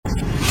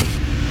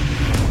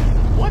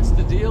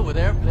deal with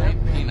airplane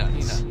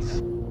peanuts.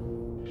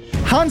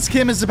 Hans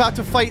Kim is about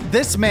to fight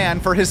this man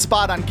for his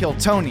spot on Kill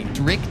Tony.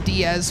 Rick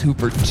Diaz, who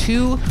for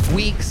 2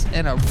 weeks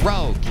in a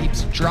row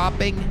keeps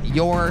dropping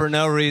your... For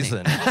no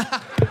reason.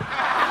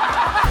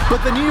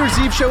 But the New Year's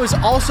Eve show is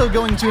also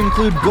going to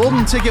include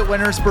golden ticket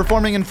winners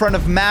performing in front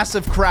of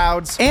massive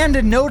crowds and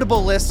a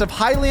notable list of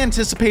highly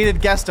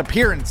anticipated guest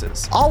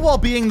appearances, all while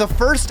being the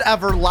first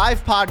ever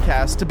live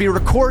podcast to be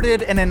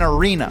recorded in an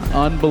arena.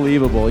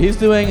 Unbelievable. He's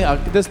doing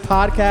this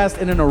podcast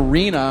in an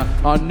arena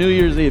on New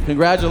Year's Eve.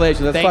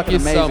 Congratulations. That's fucking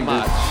amazing. Thank you so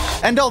much.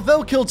 And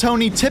although Kill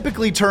Tony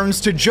typically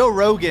turns to Joe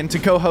Rogan to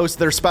co-host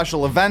their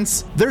special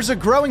events, there's a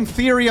growing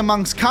theory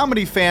amongst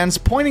comedy fans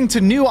pointing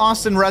to new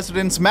Austin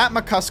residents Matt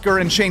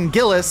McCusker and Shane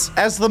Gillis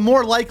as the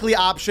more likely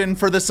option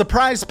for the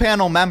surprise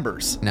panel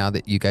members. Now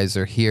that you guys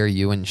are here,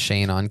 you and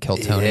Shane on Kill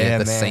Tony Yeah, at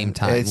the man. same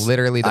time. It's-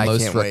 Literally the I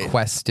most can't wait.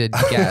 requested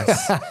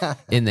guest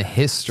in the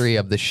history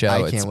of the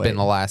show. can't It's wait. been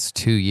the last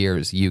 2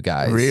 years, you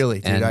guys. Really,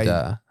 dude,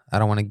 And I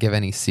don't want to give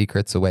any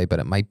secrets away, but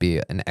it might be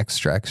an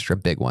extra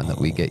big one that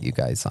we get you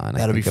guys on. I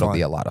That'll think be it'll fun.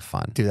 be a lot of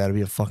fun. Dude, that'd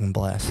be a fucking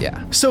blast.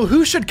 Yeah. So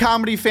who should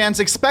comedy fans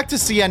expect to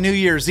see on New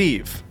Year's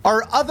Eve?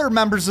 Are other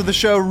members of the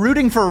show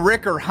rooting for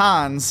Rick or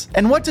Hans?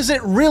 And what does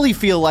it really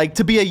feel like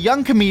to be a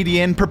young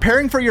comedian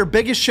preparing for your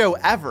biggest show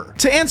ever?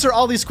 To answer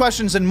all these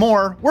questions and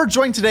more, we're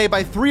joined today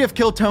by 3 of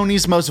Kill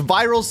Tony's most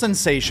viral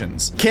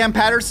sensations: Cam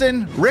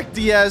Patterson, Rick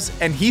Diaz,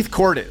 and Heath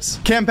Cordes.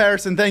 Cam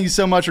Patterson, thank you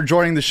so much for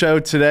joining the show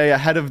today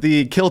ahead of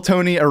the Kill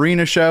Tony Arena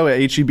show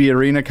at HEB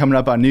Arena coming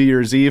up on New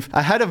Year's Eve.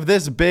 Ahead of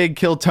this big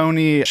Kill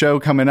Tony show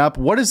coming up,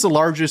 what is the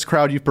largest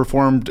crowd you've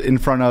performed in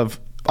front of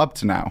up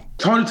to now?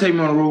 Tony take me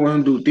on the road when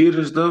I do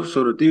theater stuff.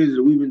 So the theaters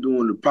that we've been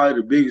doing, probably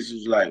the biggest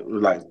was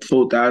like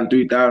 4,000,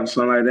 3,000,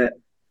 something like that.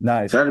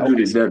 Nice. So I do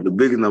the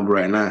biggest number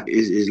right now.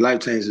 It's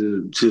life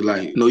changing to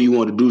like know you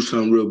want to do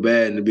something real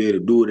bad and to be able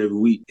to do it every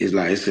week. It's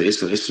like it's a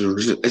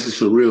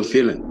surreal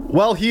feeling.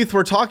 Well, Heath,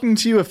 we're talking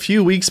to you a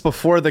few weeks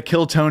before the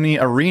Kill Tony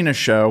Arena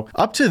show.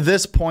 Up to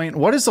this point,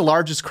 what is the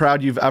largest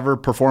crowd you've ever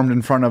performed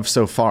in front of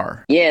so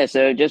far? Yeah,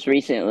 so just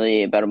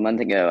recently, about a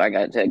month ago, I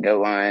got to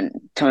go on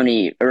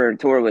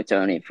tour with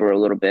Tony for a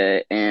little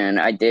bit, and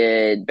I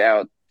did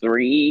about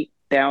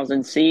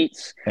 3,000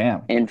 seats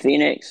in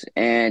Phoenix,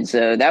 and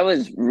so that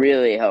was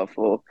really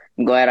helpful.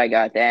 I'm glad I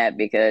got that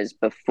because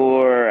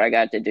before I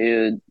got to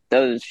do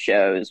those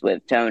shows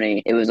with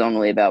Tony, it was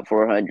only about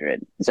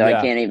 400. So I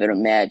can't even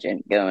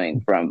imagine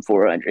going from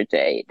 400 to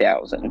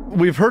 8,000.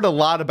 We've heard a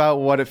lot about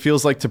what it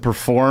feels like to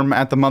perform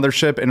at the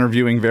Mothership,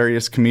 interviewing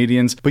various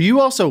comedians, but you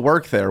also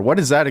work there. What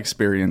is that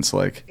experience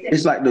like?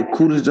 It's like the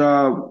coolest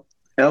job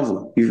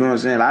ever. You feel what I'm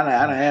saying?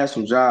 I done had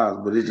some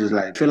jobs, but it's just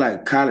like, feel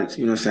like college.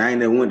 You know what I'm saying? I ain't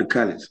never went to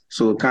college.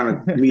 So it kind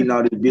of meeting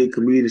all these big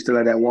comedians still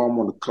like that while I'm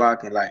on the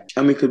clock. And like,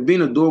 I mean, cause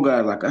being a door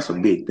guy, like, that's a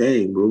big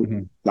thing, bro.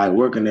 Mm-hmm. Like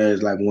working there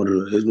is like one of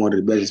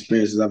the best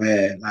experiences I've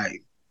had,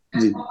 like,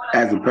 just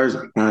as a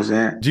person. You know what I'm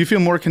saying? Do you feel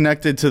more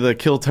connected to the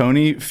Kill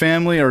Tony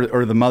family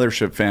or the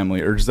Mothership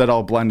family, or does that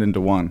all blend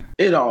into one?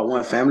 It's all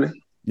one family.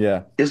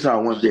 Yeah. It's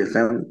all one big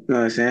family. You know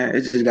what I'm saying?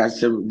 It's just got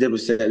several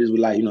different sections with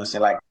like, you know what I'm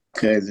saying, like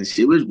cousins and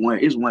shit.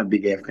 It's one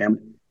big ass family.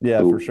 Yeah,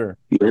 so, for sure.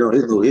 You know,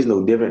 it's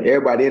no different.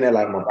 Everybody in there,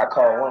 like, I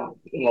call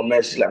one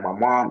man, she's like my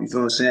mom. You feel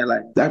what I'm saying?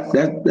 Like,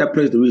 that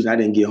plays the reason I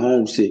didn't get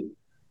homesick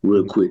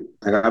real quick.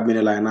 Like, I've been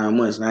there like 9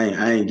 months, and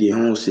I ain't get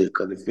homesick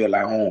because it felt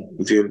like home.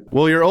 You feel me?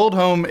 Well, your old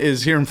home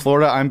is here in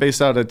Florida. I'm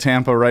based out of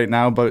Tampa right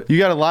now, but you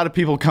got a lot of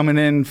people coming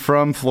in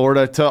from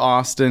Florida to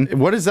Austin.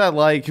 What is that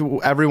like,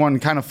 everyone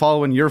kind of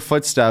following your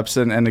footsteps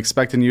and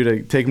expecting you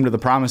to take them to the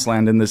promised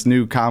land in this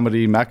new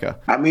comedy mecca?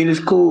 I mean, it's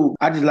cool.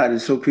 I just like to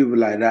show people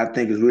like that. I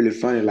think it's really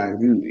funny. Like,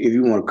 if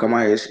you want to come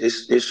out here,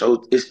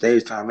 it's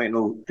stage time. Ain't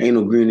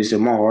no greenness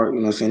in my heart. You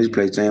know what I'm saying? This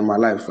place changed my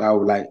life. So I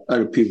would like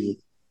other people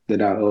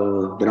that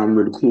I'm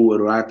really cool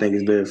with, or I think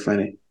is very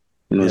funny.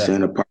 You know what I'm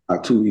saying? A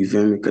part too, you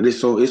feel me? Because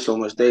it's so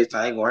much stage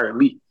time, ain't gonna hurt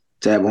me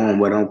to have a home,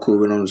 but I'm cool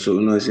with on the show,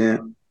 you know what I'm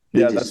saying?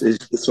 Yeah,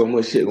 it's so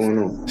much shit going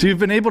on. So you've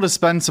been able to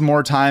spend some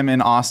more time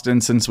in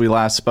Austin since we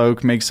last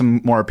spoke, make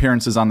some more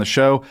appearances on the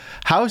show.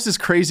 How has this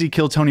crazy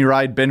Kill Tony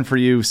ride been for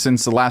you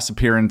since the last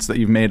appearance that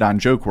you've made on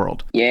Joke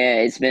World? Yeah,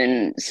 it's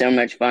been so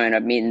much fun.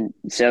 I've met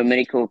so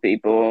many cool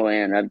people,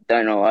 and I've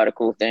done a lot of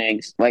cool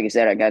things. Like I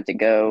said, I got to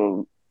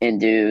go and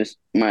do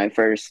my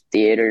first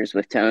theaters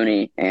with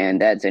Tony,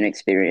 and that's an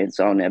experience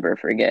I'll never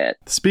forget.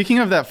 Speaking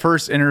of that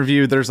first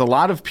interview, there's a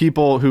lot of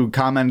people who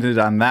commented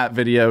on that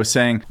video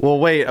saying, well,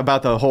 wait,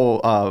 about the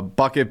whole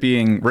bucket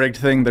being rigged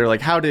thing. They're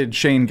like, how did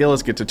Shane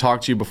Gillis get to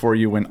talk to you before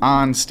you went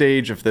on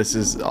stage if this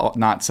is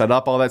not set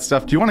up, all that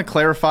stuff? Do you want to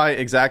clarify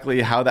exactly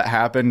how that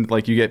happened?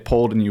 Like, you get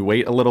pulled and you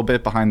wait a little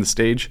bit behind the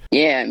stage?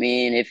 Yeah, I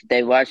mean, if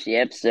they watch the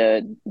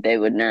episode, they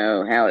would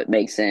know how it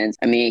makes sense.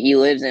 I mean, he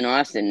lives in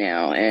Austin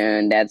now,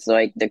 and that's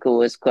like the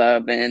coolest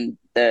club in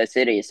the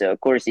city, so of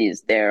course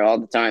he's there all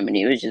the time, and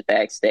he was just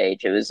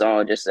backstage. It was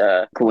all just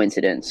a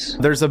coincidence.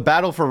 There's a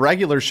battle for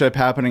regularship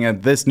happening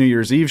at this New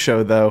Year's Eve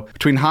show, though,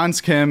 between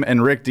Hans Kim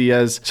and Rick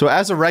Diaz. So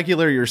as a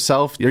regular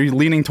yourself, are you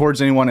leaning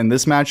towards anyone in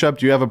this matchup?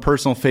 Do you have a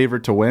personal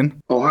favorite to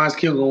win? Oh, Hans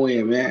Kim gonna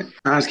win, man.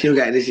 Hans Kim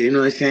got this shit, you know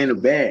what I'm saying? The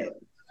bad.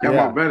 That's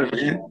my brother,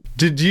 man.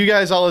 Did you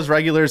guys all as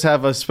regulars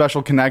have a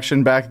special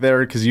connection back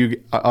there? Because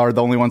you are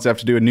the only ones that have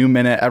to do a new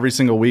minute every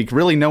single week.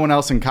 Really, no one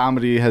else in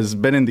comedy has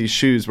been in these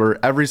shoes where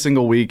every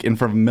single week in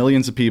front of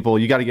millions of people,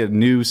 you got to get a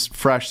new,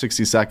 fresh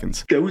 60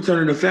 seconds. Yeah, we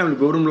turn into family,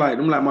 bro. Them like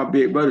my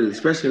big brothers,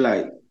 especially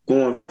like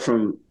going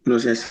from, you know what I'm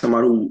saying,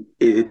 somebody who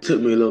it took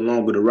me a little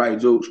longer to write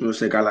jokes, you know what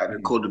I'm saying? I like to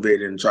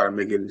cultivate it and try to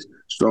make it as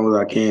strong as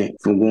I can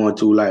from going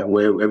to like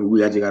where every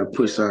week I just got to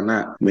push something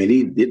out.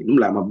 Man, them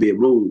like my big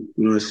bros, you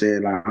know what I'm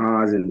saying? Like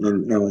Hans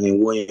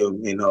and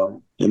William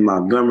and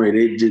Montgomery,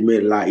 they just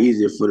made it a lot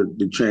easier for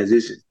the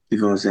transition. You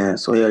know what I'm saying?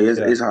 So yeah,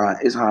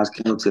 it's Hans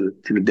Kim to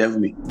the death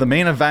of me. The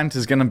main event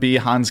is going to be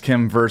Hans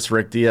Kim versus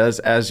Rick Diaz,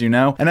 as you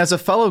know. And as a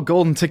fellow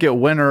Golden Ticket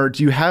winner,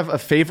 do you have a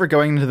favorite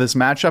going into this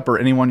matchup or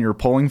anyone you're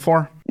pulling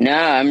for? No,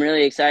 I'm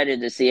really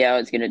excited to see how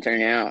it's going to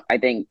turn out. I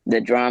think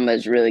the drama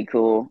is really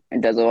cool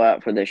and does a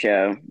lot for the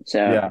show.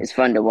 So It's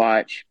fun to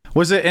watch.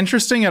 Was it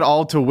interesting at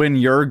all to win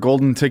your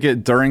Golden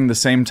Ticket during the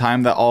same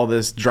time that all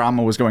this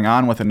drama was going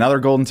on with another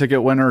Golden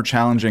Ticket winner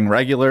challenging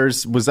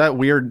regulars? Was that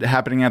weird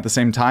happening at the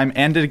same time?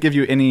 And did it give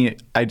you any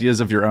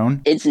ideas of your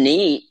own? It's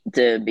neat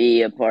to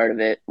be a part of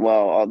it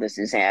while all this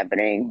is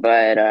happening,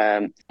 but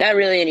not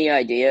really any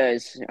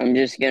ideas. I'm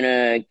just going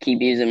to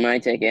keep using my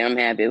ticket. I'm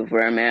happy with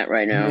where I'm at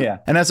right now. Yeah.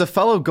 And as a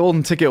fellow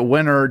Golden Ticket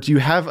winner, do you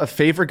have a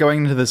favorite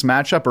going into this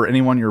matchup or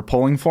anyone you're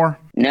pulling for?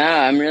 No,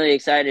 I'm really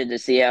excited to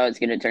see how it's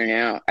going to turn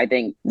out. I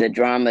think the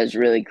drama is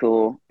really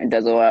cool and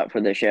does a lot for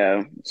the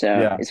show.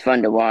 So It's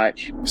fun to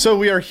watch. So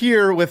we are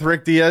here with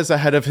Rick Diaz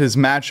ahead of his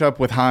matchup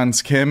with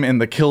Hans Kim in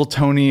the Kill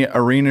Tony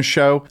Arena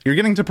show. You're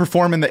getting to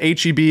perform in the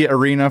HEB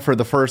Arena for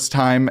the first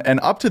time. And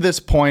up to this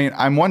point,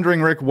 I'm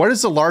wondering, Rick, what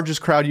is the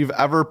largest crowd you've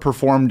ever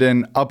performed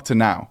in up to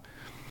now?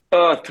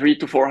 300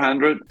 to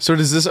 400. So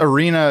does this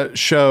arena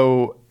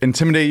show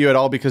intimidate you at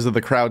all because of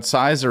the crowd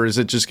size, or is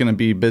it just going to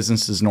be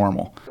business as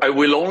normal? I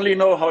will only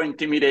know how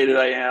intimidated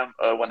I am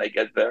when I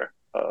get there.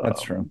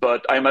 That's true.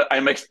 But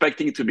I'm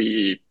expecting to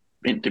be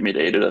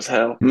intimidated as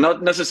hell.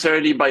 Not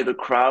necessarily by the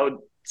crowd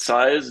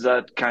size,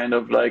 that kind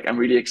of like, I'm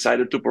really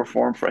excited to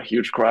perform for a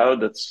huge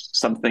crowd. That's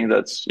something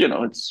that's,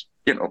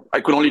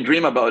 I could only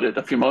dream about it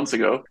a few months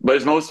ago. But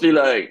it's mostly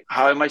like,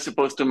 how am I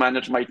supposed to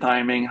manage my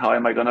timing? How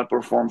am I going to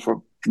perform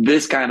for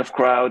this kind of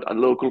crowd, a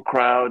local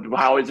crowd?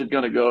 How is it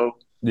going to go?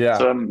 Yeah.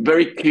 So I'm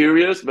very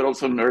curious, but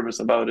also nervous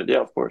about it. Yeah,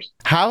 of course.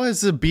 How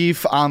has the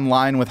beef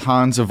online with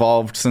Hans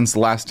evolved since the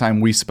last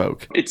time we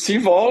spoke? It's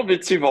evolved.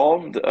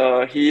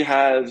 He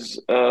has,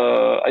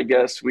 I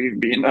guess we've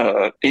been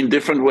in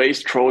different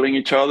ways trolling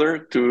each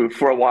other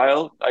for a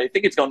while. I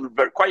think it's gone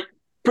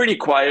pretty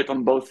quiet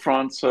on both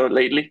fronts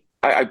lately.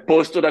 I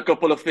posted a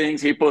couple of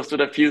things. He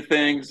posted a few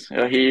things.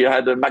 He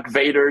had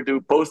McVader do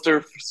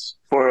posters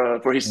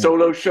for his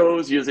solo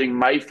shows using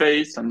my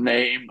face and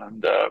name,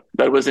 and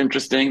that was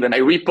interesting. Then I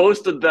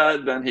reposted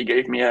that. Then he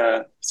gave me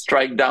a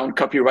strike down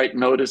copyright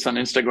notice on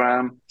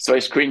Instagram. So I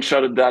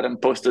screenshotted that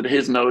and posted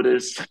his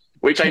notice,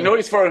 which I know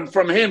is from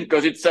him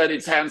because it said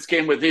it's Hans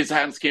Kim with his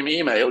Hans Kim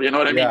email. You know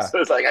what I mean? So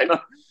it's like, I know.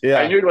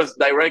 Yeah. I knew it was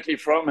directly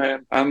from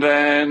him. And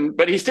then,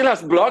 but he still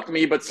has blocked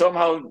me, but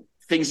somehow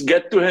things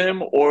get to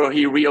him, or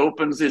he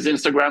reopens his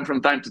Instagram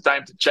from time to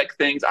time to check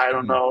things. I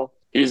don't know.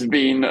 He's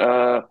been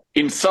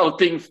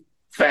insulting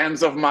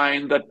fans of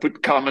mine that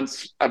put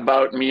comments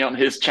about me on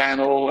his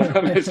channel.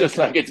 It's just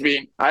like,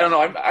 I don't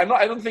know.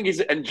 I don't think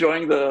he's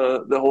enjoying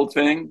the whole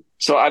thing.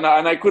 So, and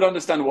I could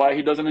understand why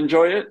he doesn't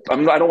enjoy it. I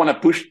don't want to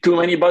push too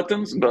many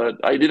buttons, but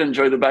I did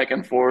enjoy the back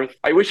and forth.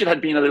 I wish it had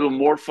been a little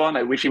more fun.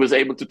 I wish he was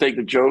able to take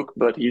the joke,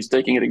 but he's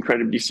taking it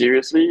incredibly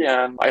seriously.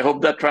 And I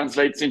hope that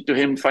translates into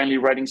him finally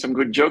writing some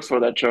good jokes for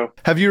that show.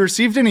 Have you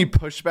received any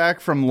pushback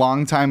from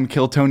longtime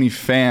Kill Tony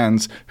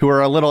fans who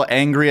are a little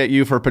angry at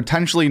you for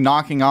potentially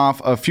knocking off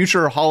a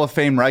future Hall of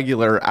Fame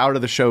regular out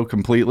of the show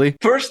completely?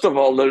 First of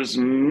all,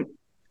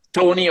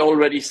 Tony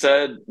already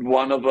said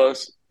one of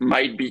us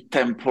might be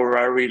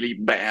temporarily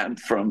banned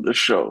from the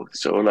show.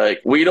 So like,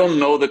 we don't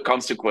know the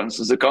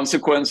consequences. The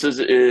consequences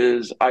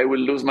is I will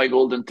lose my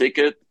golden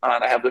ticket,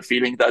 and I have the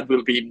feeling that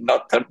will be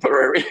not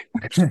temporary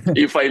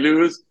if I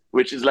lose,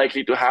 which is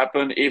likely to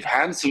happen. If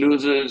Hans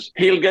loses,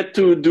 he'll get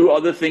to do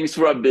other things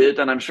for a bit,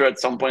 and I'm sure at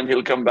some point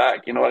he'll come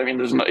back. You know what I mean?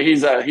 He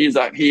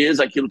is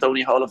a Kill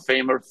Tony Hall of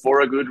Famer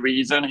for a good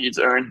reason. He's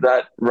earned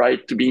that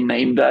right to be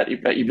named that,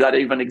 if that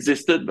even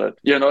existed. But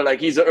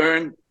he's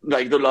earned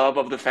the love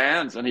of the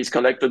fans, and he's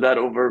collected that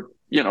over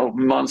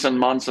months and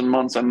months and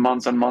months and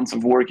months and months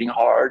of working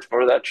hard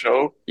for that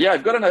show. Yeah,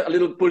 I've gotten a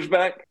little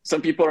pushback.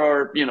 Some people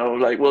are,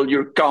 well,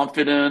 you're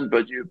confident,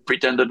 but you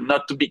pretended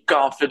not to be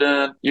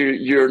confident.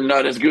 You're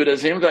not as good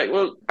as him. Like,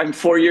 well, I'm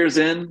 4 years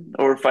in,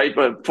 or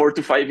 4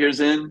 to 5 years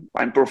in.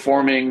 I'm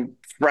performing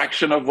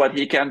fraction of what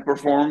he can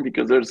perform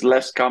because there's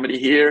less comedy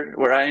here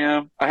where I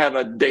am. I have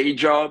a day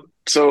job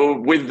So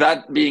with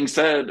that being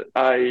said,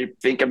 I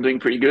think I'm doing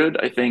pretty good.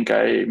 I think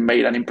I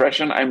made an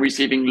impression. I'm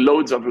receiving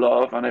loads of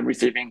love, and I'm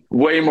receiving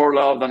way more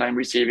love than I'm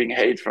receiving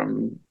hate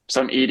from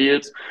some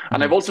idiots.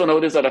 And I've also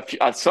noticed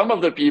that some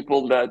of the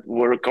people that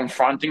were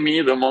confronting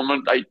me the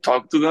moment I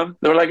talked to them,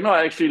 they were like, no,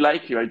 I actually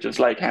like you. I just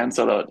like Hans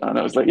a lot. And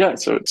I was like, yeah.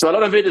 So a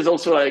lot of it is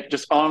also like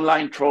just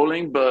online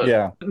trolling,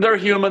 but they're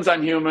humans.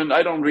 I'm human.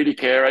 I don't really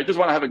care. I just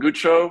want to have a good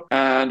show.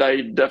 And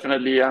I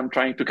definitely am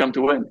trying to come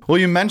to win. Well,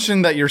 you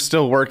mentioned that you're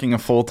still working a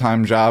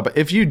full-time job.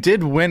 If you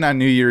did win on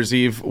New Year's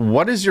Eve,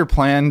 what is your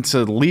plan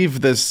to leave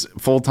this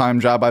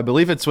full-time job? I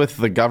believe it's with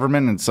the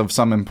government. It's of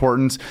some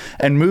importance,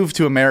 and move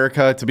to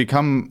America to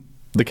become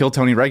the Kill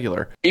Tony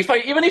regular.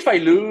 Even if I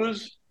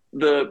lose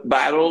the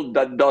battle,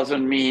 that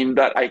doesn't mean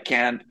that I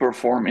can't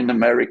perform in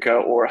America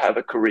or have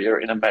a career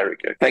in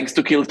America. Thanks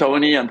to Kill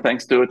Tony and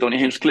thanks to Tony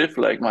Hinchcliffe,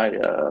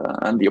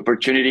 and the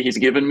opportunity he's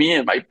given me,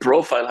 and my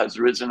profile has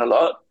risen a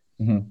lot.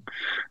 Mm-hmm.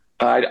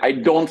 I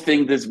don't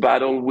think this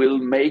battle will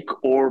make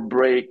or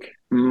break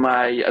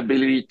my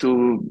ability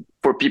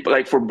for people,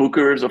 like for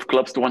bookers of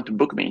clubs to want to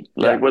book me.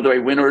 Like whether I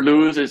win or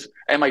lose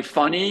am I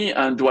funny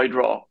and do I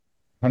draw?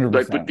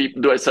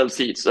 100%. Do I sell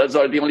seats? Those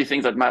are the only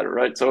things that matter,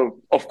 right? So,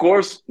 of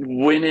course,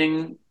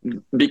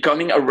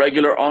 becoming a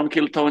regular on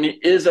Kill Tony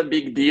is a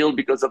big deal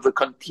because of the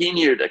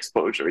continued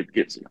exposure it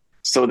gives you.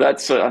 So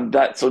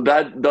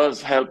that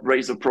does help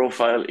raise a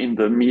profile in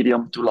the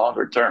medium to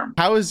longer term.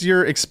 How has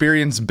your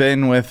experience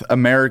been with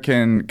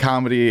American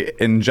comedy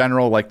in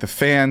general, like the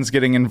fans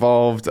getting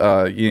involved,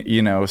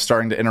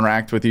 starting to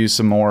interact with you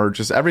some more,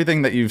 just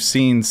everything that you've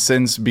seen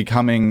since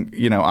becoming,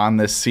 on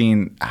this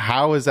scene?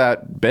 How has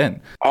that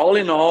been? All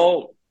in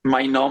all,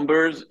 my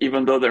numbers,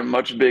 even though they're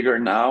much bigger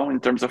now in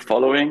terms of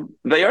following,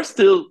 they are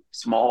still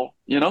small,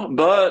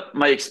 but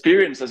my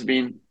experience has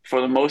been, for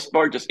the most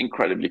part, just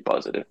incredibly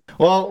positive.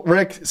 Well,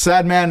 Rick,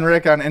 Sadman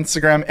Rick on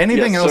Instagram,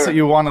 anything else that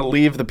you want to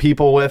leave the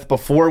people with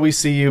before we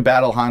see you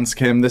battle Hans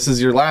Kim? This is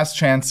your last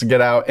chance to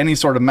get out any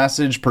sort of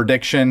message,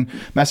 prediction,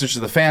 message to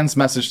the fans,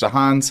 message to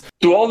Hans.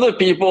 To all the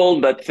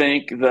people that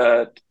think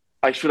that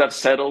I should have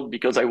settled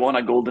because I won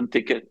a golden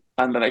ticket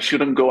and that I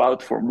shouldn't go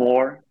out for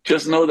more,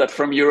 just know that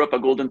from Europe, a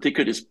golden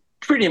ticket is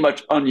pretty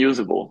much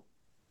unusable.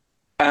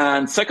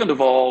 And second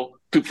of all,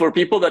 for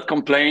people that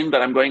complain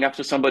that I'm going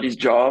after somebody's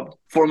job,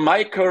 for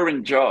my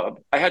current job,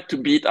 I had to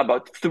beat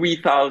about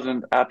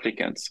 3,000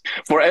 applicants.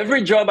 For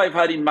every job I've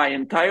had in my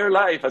entire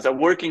life as a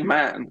working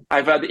man,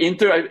 I've had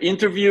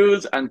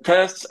interviews and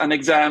tests and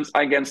exams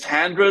against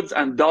hundreds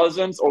and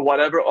dozens or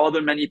whatever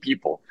other many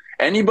people.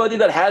 Anybody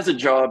that has a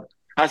job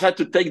has had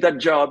to take that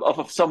job off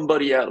of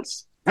somebody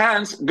else.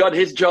 Hans got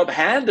his job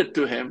handed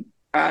to him,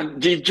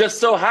 and it just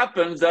so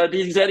happens that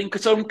he's getting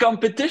some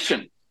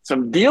competition. So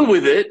deal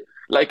with it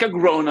like a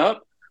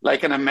grown-up,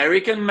 like an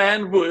American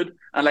man would,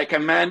 and like a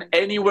man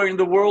anywhere in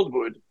the world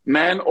would,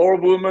 man or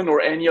woman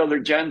or any other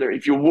gender.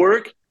 If you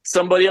work,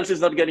 somebody else is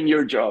not getting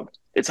your job.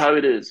 It's how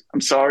it is.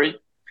 I'm sorry.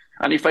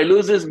 And if I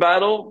lose this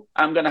battle,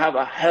 I'm going to have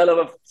a hell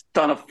of a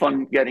ton of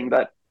fun getting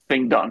that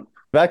thing done.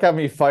 That got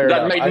me fired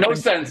up. That made no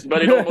sense,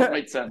 but it almost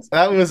made sense.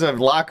 That was a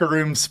locker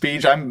room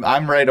speech.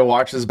 I'm ready to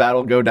watch this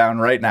battle go down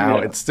right now.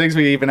 Yeah. It stings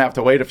me to even have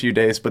to wait a few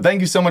days. But thank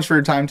you so much for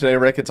your time today,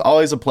 Rick. It's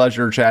always a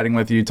pleasure chatting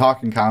with you,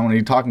 talking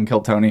comedy, talking Kill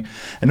Tony.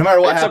 And no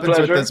matter what happens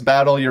with this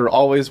battle, you're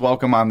always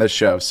welcome on this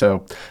show.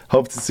 So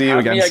hope to see you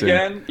again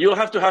soon. You'll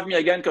have to have me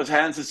again because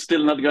Hans is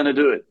still not going to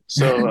do it.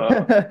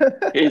 So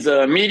he's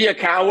a media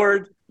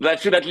coward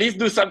that should at least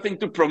do something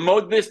to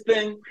promote this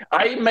thing.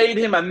 I made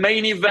him a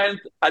main event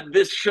at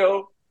this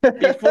show.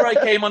 Before I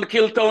came on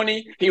Kill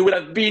Tony, he would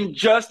have been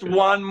just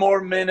one more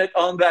minute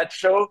on that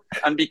show.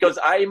 And because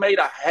I made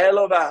a hell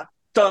of a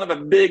ton of a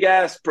big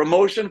ass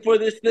promotion for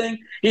this thing,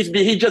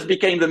 he just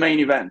became the main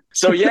event.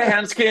 So yeah,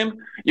 Hans Kim,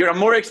 you're a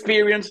more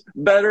experienced,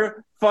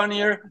 better,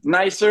 funnier,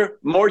 nicer,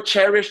 more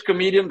cherished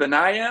comedian than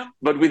I am.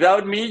 But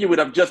without me, you would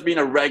have just been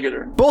a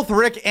regular. Both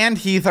Rick and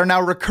Heath are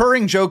now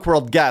recurring Joke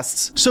World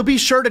guests, so be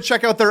sure to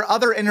check out their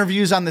other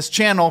interviews on this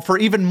channel for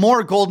even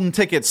more golden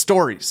ticket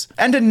stories.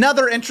 And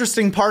another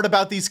interesting part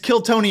about these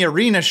Kill Tony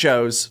arena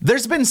shows,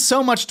 there's been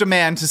so much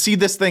demand to see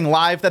this thing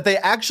live that they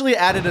actually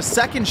added a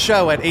second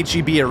show at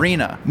HEB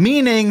Arena,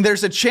 meaning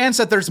there's a chance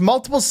that there's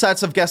multiple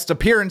sets of guest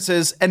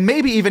appearances and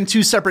maybe even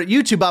 2 separate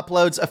YouTube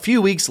uploads a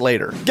few weeks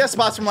later. Guest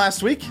spots from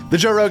last week, the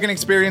Joe Rogan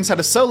Experience had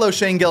a solo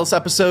Shane Gillis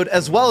episode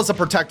as well as a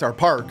Protect Our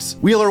Parks.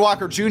 Wheeler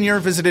Walker Jr.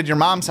 visited your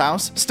mom's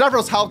house.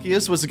 Stavros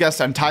Halkias was a guest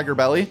on Tiger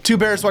Belly. 2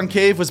 Bears, 1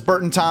 Cave was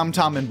Bert and Tom,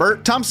 Tom and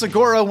Bert. Tom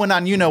Segura went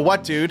on You Know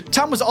What Dude.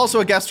 Tom was also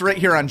a guest right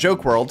here on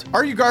Joke World.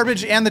 Are You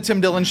Garbage and The Tim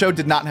Dillon Show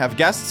did not have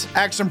guests.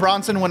 Action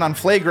Bronson went on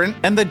Flagrant.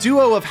 And the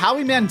duo of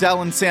Howie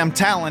Mandel and Sam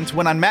Talent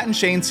went on Matt and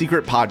Shane's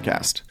Secret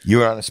Podcast. You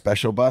were on a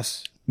special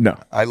bus? No.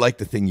 I like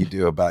the thing you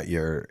do about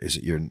is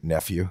it your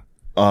nephew?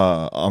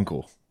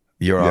 Uncle.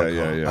 Your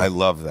uncle. Yeah. I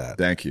love that.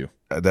 Thank you.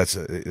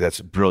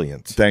 That's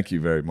brilliant. Thank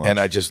you very much. And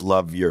I just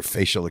love your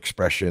facial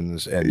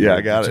expressions. And yeah,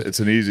 I got it. It's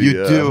an easy.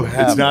 You do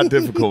have. It's not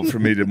difficult for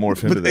me to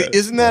morph into that.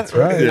 Isn't that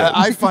right? Yeah.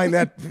 I find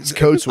that it's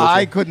code switching.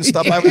 I couldn't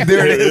stop.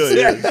 There it is.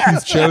 Really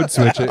He's chode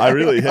switching. I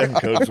really am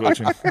code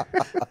switching.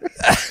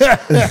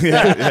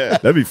 yeah.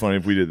 That'd be funny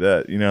if we did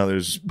that. You know,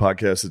 there's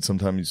podcasts that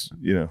sometimes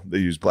they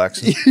use black.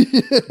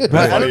 But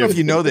I don't know if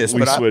you know this, we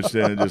but switched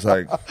in and just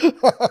like.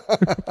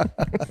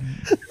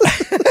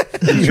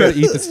 You try to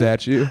eat the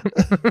statue.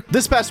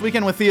 This past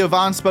weekend with Theo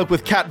Von spoke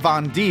with Kat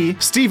Von D.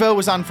 Steve-O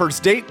was on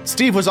First Date.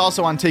 Steve was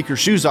also on Take Your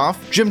Shoes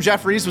Off. Jim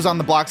Jeffries was on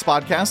the Blocks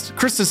podcast.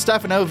 Krista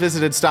Stefano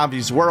visited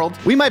Stavi's World.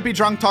 We Might Be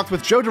Drunk talked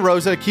with Joe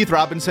DeRosa, Keith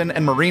Robinson,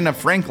 and Marina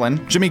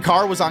Franklin. Jimmy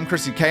Carr was on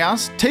Chrissy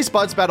Chaos. Taste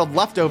Buds battled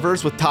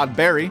Leftovers with Todd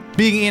Barry.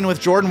 Being Ian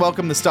with Jordan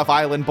welcomed the Stuff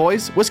Island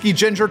Boys. Whiskey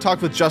Ginger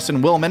talked with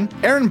Justin Willman.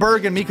 Aaron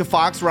Berg and Mika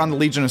Fox were on the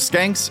Legion of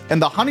Skanks.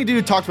 And the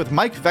Honeydew talked with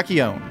Mike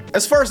Vecchione.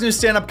 As far as new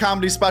stand-up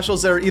comedy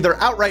specials that are either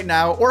out right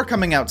now or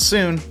coming out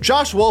soon,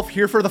 Josh Wolf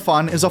Here for the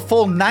Fun is a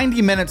full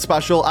 90-minute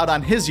special out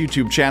on his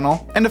YouTube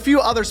channel, and a few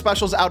other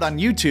specials out on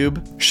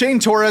YouTube. Shane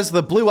Torres,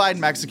 the Blue-Eyed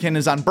Mexican,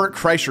 is on Burt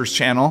Kreischer's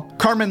channel.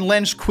 Carmen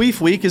Lynch Queef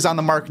Week is on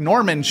the Mark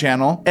Norman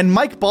channel, and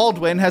Mike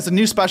Baldwin has a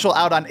new special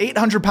out on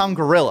 800 Pound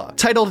Gorilla,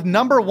 titled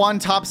 #1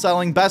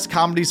 Top-Selling Best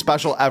Comedy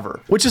Special Ever,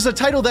 which is a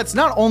title that's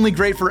not only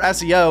great for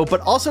SEO,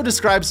 but also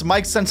describes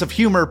Mike's sense of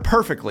humor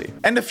perfectly.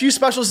 And a few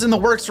specials in the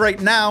works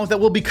right now that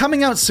will be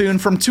coming out soon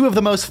from two of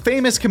the most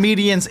famous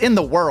comedians in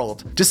the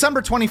world.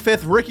 December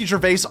 25th, Ricky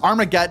Gervais'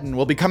 Armageddon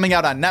will be coming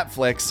out on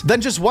Netflix.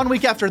 Then just 1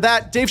 week after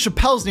that, Dave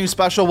Chappelle's new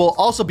special will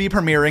also be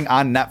premiering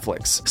on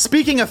Netflix.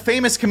 Speaking of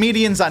famous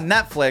comedians on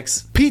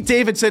Netflix, Pete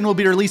Davidson will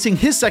be releasing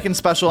his second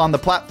special on the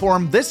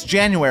platform this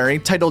January,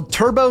 titled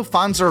Turbo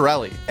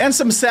Fonzarelli. And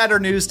some sadder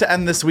news to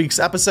end this week's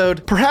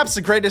episode. Perhaps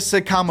the greatest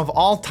sitcom of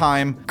all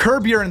time,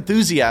 Curb Your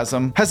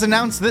Enthusiasm, has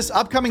announced this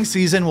upcoming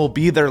season will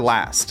be their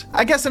last.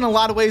 I guess in a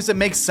lot of ways it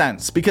makes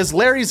sense, because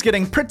Larry's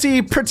getting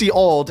pretty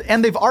old,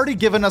 and they've already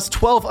given us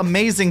 12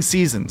 amazing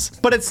seasons.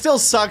 But it still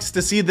sucks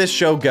to see this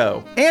show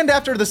go. And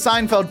after the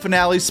Seinfeld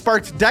finale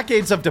sparked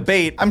decades of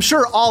debate, I'm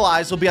sure all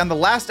eyes will be on the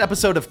last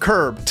episode of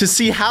Curb to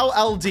see how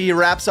LD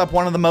wraps up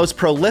one of the most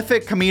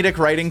prolific comedic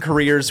writing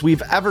careers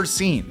we've ever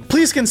seen.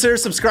 Please consider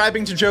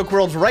subscribing to Joke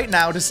World right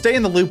now to stay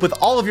in the loop with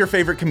all of your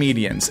favorite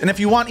comedians. And if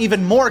you want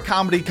even more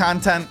comedy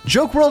content,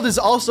 Joke World is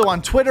also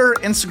on Twitter,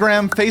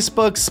 Instagram,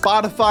 Facebook,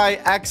 Spotify,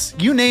 X,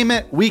 you name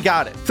it, we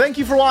got it. Thank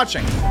you for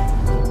watching.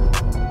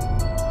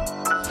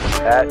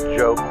 At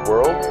Joke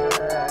World.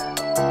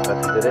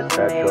 That's it,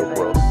 at Joke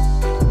World.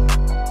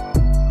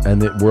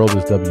 And the world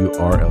is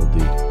WRLD.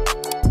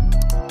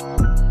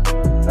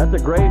 That's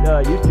a great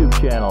YouTube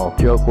channel,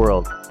 Joke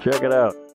World. Check it out.